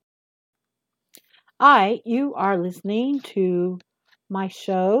You are listening to my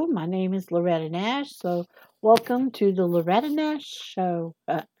show. My name is Loretta Nash. So, welcome to the Loretta Nash Show.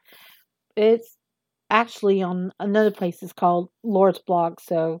 It's actually on another place. It's called Lord's Blog.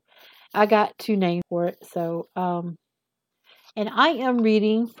 So, I got two names for it. And I am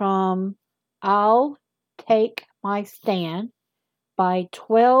reading from I'll Take My Stand by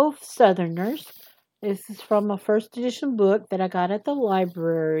 12 Southerners. This is from a first edition book that I got at the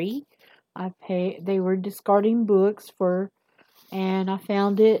library. They were discarding books and I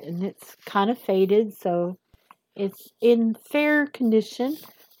found it, and it's kind of faded, so it's in fair condition.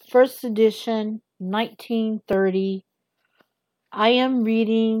 First edition, 1930. I am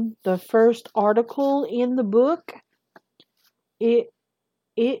reading the first article in the book. It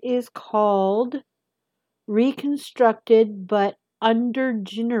is called Reconstructed but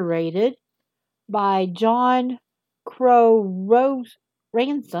Undergenerated by John Crow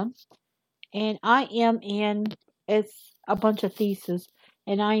Ransom, and it's a bunch of theses,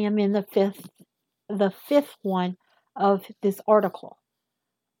 and I am in the fifth one of this article.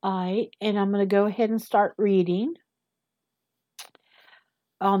 And I'm going to go ahead and start reading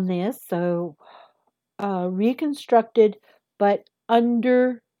on this. So, reconstructed but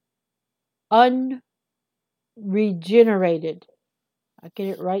unregenerated. I get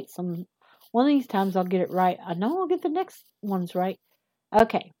it right. One of these times I'll get it right. I know I'll get the next ones right.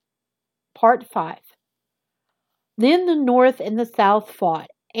 Okay, part 5. Then the North and the South fought,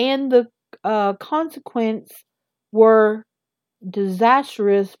 and the consequences were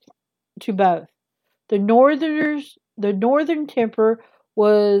disastrous to both. The northern temper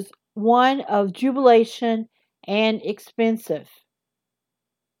was one of jubilation and expansive,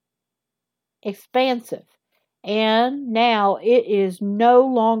 and now it is no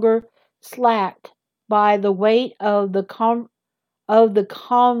longer slacked by the weight of the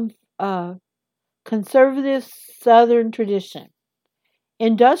conservative Southern tradition.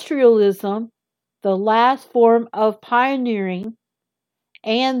 Industrialism, the last form of pioneering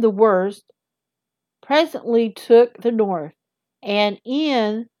and the worst, presently took the North, and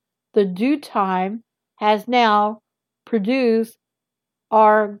in the due time has now produced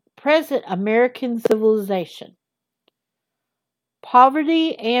our present American civilization.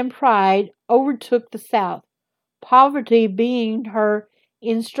 Poverty and pride overtook the South, poverty being her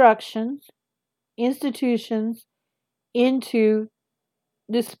institutions into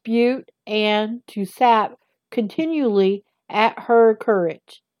dispute and to sap continually at her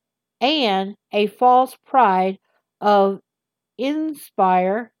courage, and a false pride of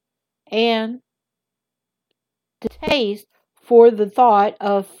inspire and taste for the thought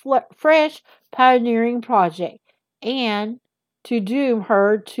of fresh pioneering project, and to doom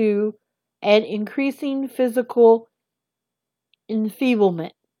her to an increasing physical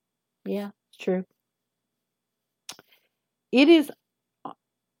enfeeblement. Yeah, it's true. It is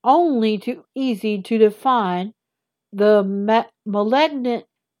only too easy to define the malignant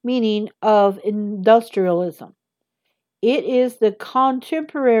meaning of industrialism. It is the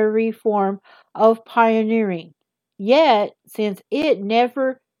contemporary form of pioneering. Yet, since it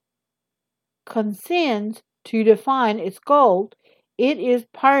never consents to define its goal, it is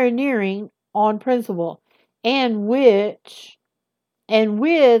pioneering on principle, and with an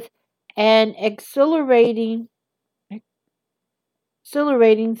accelerating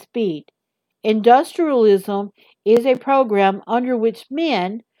speed. Industrialism is a program under which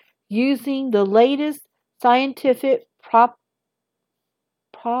men, using the latest scientific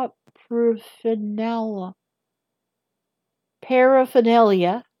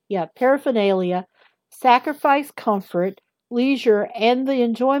paraphernalia, sacrifice comfort, leisure, and the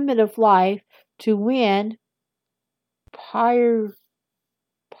enjoyment of life to win pyrrhic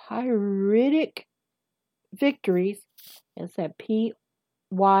victories. Is that Pyrrhic?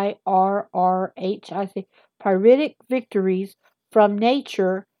 Pyrrhic victories from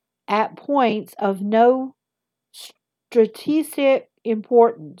nature at points of no strategic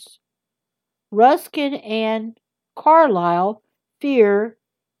importance. Ruskin and Carlyle feared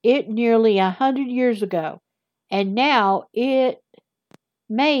it nearly 100 years ago, and now it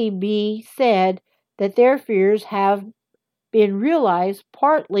may be said that their fears have been realized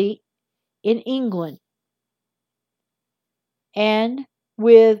partly in England, and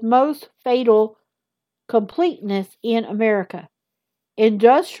with most fatal completeness in America.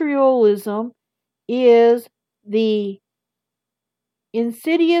 Industrialism is an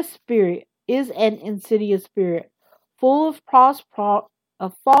insidious spirit, full of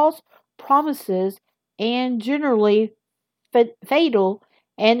false promises and generally fatal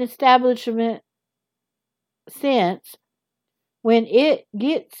and establishment sense. When it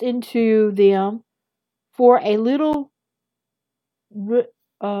gets into them, for a little re-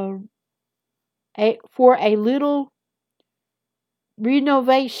 uh, for a little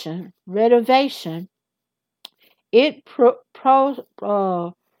renovation, it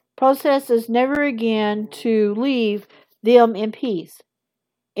processes never again to leave them in peace.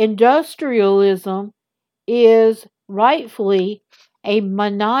 Industrialism is rightfully a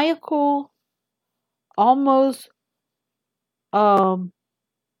maniacal, almost um,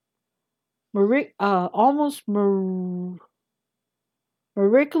 almost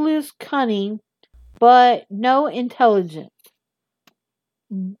miraculous cunning, but no intelligence.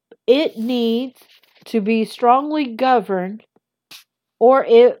 It needs to be strongly governed, or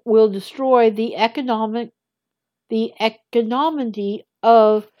it will destroy the economy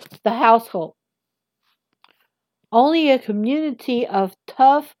of the household. Only a community of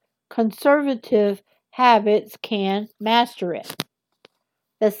tough, conservative habits can master it.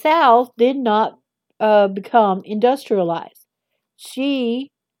 The South did not become industrialized. She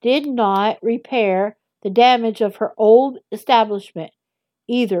did not repair the damage of her old establishment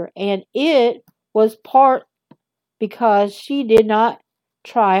either, and it was part because she did not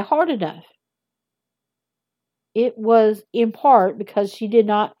try hard enough. It was in part because she did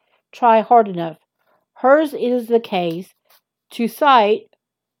not try hard enough. Hers is the case to cite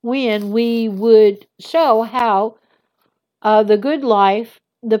when we would show how the good life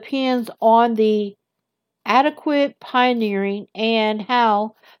depends on the adequate pioneering and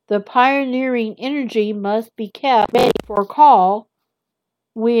how the pioneering energy must be kept ready for a call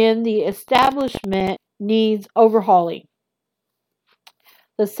when the establishment needs overhauling.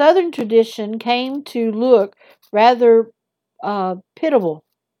 The Southern tradition came to look rather pitiable,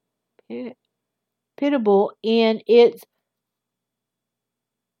 pitiable in its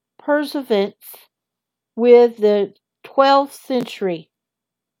perseverance with the 12th century.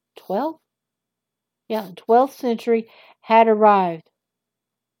 12th? Yeah, 12th century had arrived.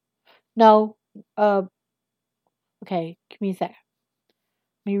 No, okay, give me a sec.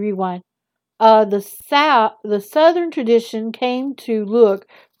 Let me rewind. The Southern tradition came to look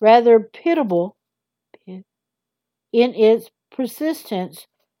rather pitiable in its persistence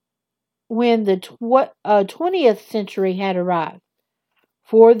when the 20th century had arrived,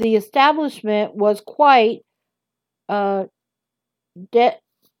 for the establishment was quite uh, de-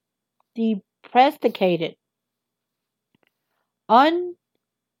 depreciated. Un-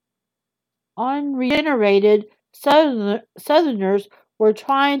 Unregenerated Southerners were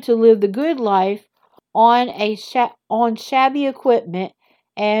trying to live the good life on on shabby equipment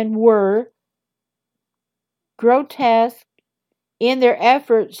and were grotesque in their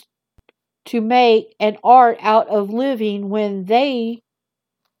efforts to make an art out of living when they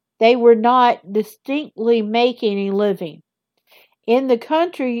were not distinctly making a living. In the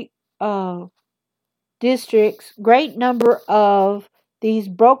country districts, great number of these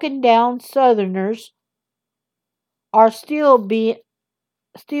broken down Southerners are still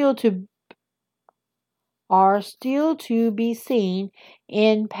to be seen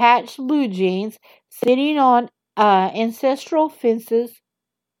in patched blue jeans, ancestral fences,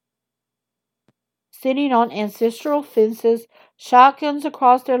 sitting on ancestral fences, shotguns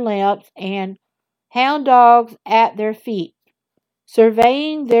across their laps, and hound dogs at their feet,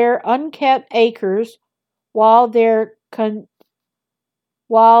 surveying their unkept acres while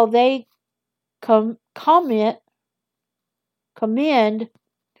while they comment commend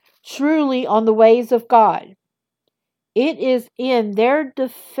shrewdly on the ways of God. It is in their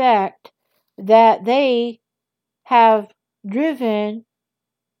defect that they have driven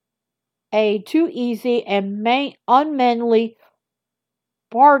a too easy and unmanly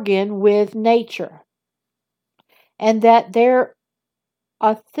bargain with nature, and that their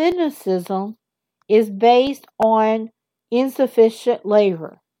authenticism is based on insufficient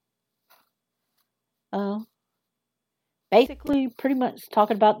labor. Uh, Basically, pretty much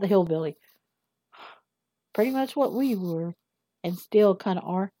talking about the hillbilly. Pretty much what we were, and still kind of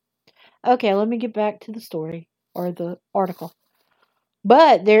are. Okay, let me get back to the story or the article.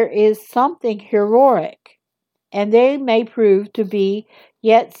 But there is something heroic, and they may prove to be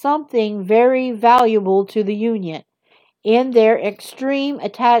yet something very valuable to the Union in their extreme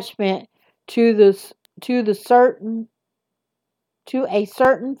attachment to the to the certain to a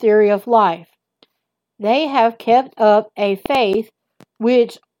certain theory of life. They have kept up a faith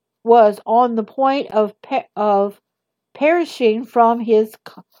which was on the point of perishing from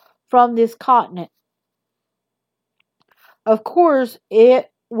this continent. Of course,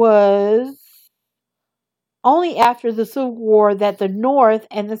 it was only after the Civil War that the North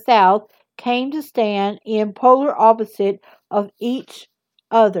and the South came to stand in polar opposite of each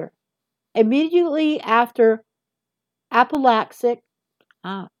other. Immediately after Appomattox,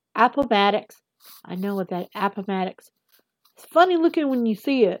 Appomattox, I know what that Appomattox. It's funny looking when you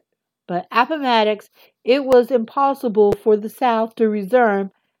see it, but Appomattox, it was impossible for the South to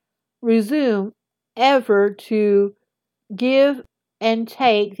resume ever to give and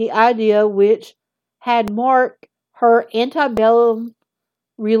take the idea which had marked her antebellum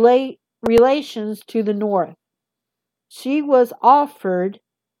relations to the North. She was offered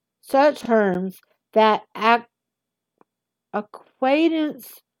such terms that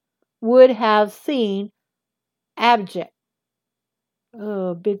acquaintance would have seemed abject.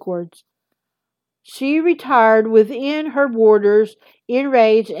 Oh, big words. She retired within her borders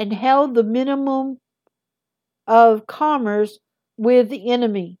enraged and held the minimum of commerce with the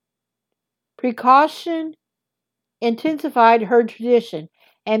enemy. Precaution intensified her tradition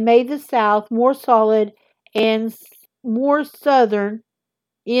and made the South more solid and more southern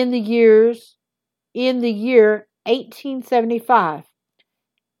in the year 1875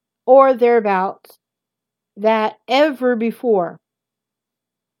 or thereabouts that ever before.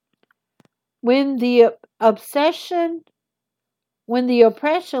 When the obsession when the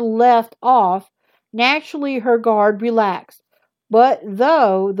oppression left off, naturally her guard relaxed. But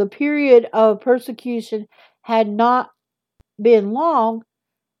though the period of persecution had not been long,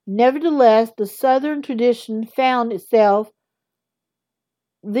 nevertheless the Southern tradition found itself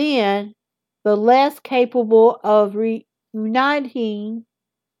then the less capable of uniting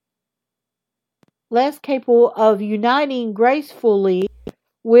gracefully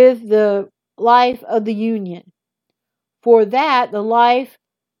with the life of the Union. For that the life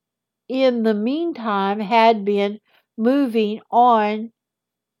in the meantime had been moving on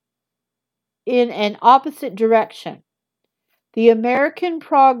in an opposite direction. The American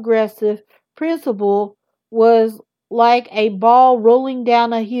progressive principle was like a ball rolling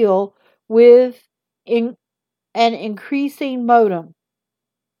down a hill with an increasing momentum,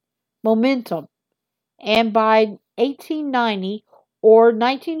 and by 1890 or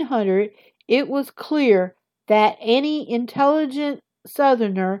 1900 it was clear that any intelligent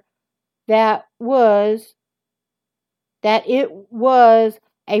Southerner that was that it was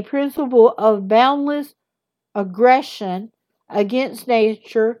a principle of boundless aggression against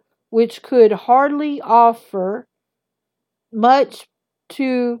nature which could hardly offer much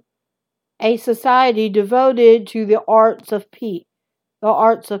to a society devoted to the arts of peace. The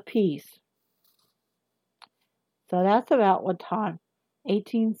arts of peace. So that's about what time?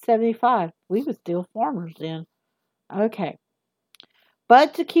 1875. We were still farmers then. Okay.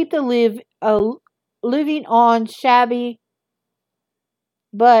 But to keep the living on shabby,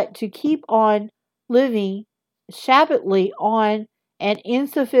 but to keep on living shabbily on an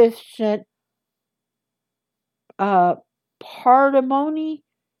insufficient uh, parsimony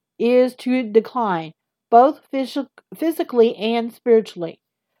is to decline, both physically and spiritually.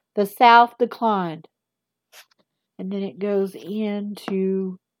 The South declined. And then it goes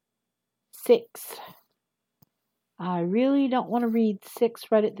into 6. I really don't want to read 6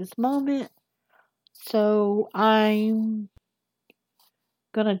 right at this moment, so I'm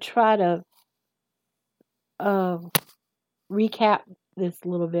going to try to uh, recap this a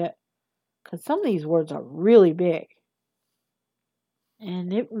little bit because some of these words are really big.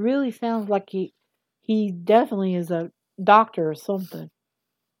 And it really sounds like he definitely is a doctor or something.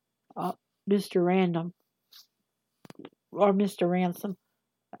 Mr. Random or Mr. Ransom.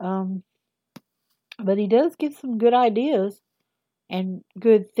 Um, but he does give some good ideas and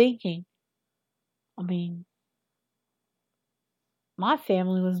good thinking. I mean, my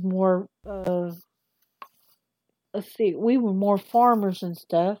family was more, let's see, we were more farmers and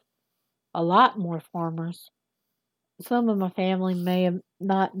stuff. A lot more farmers. Some of my family may have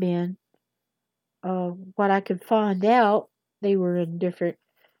not been. What I could find out, they were in different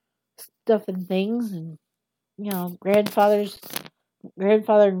stuff and things, and grandfather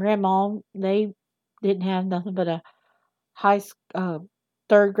and grandma, they didn't have nothing but a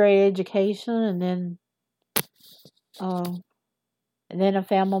third grade education, uh, and then I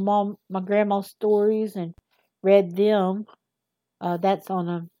found my grandma's stories and read them. That's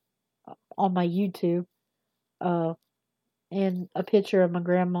on my YouTube. Uh, and a picture of my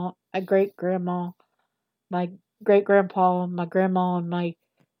grandma, a great grandma, my great grandpa, my grandma, and my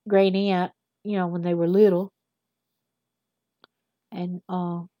great aunt. When they were little, and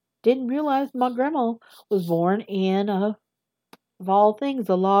didn't realize my grandma was born in of all things,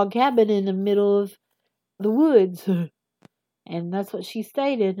 a log cabin in the middle of the woods. And that's what she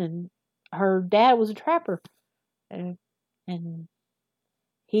stated. And her dad was a trapper. And, and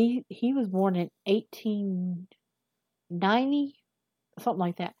he was born in 1890, something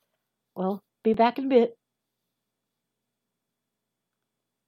like that. Well, be back in a bit.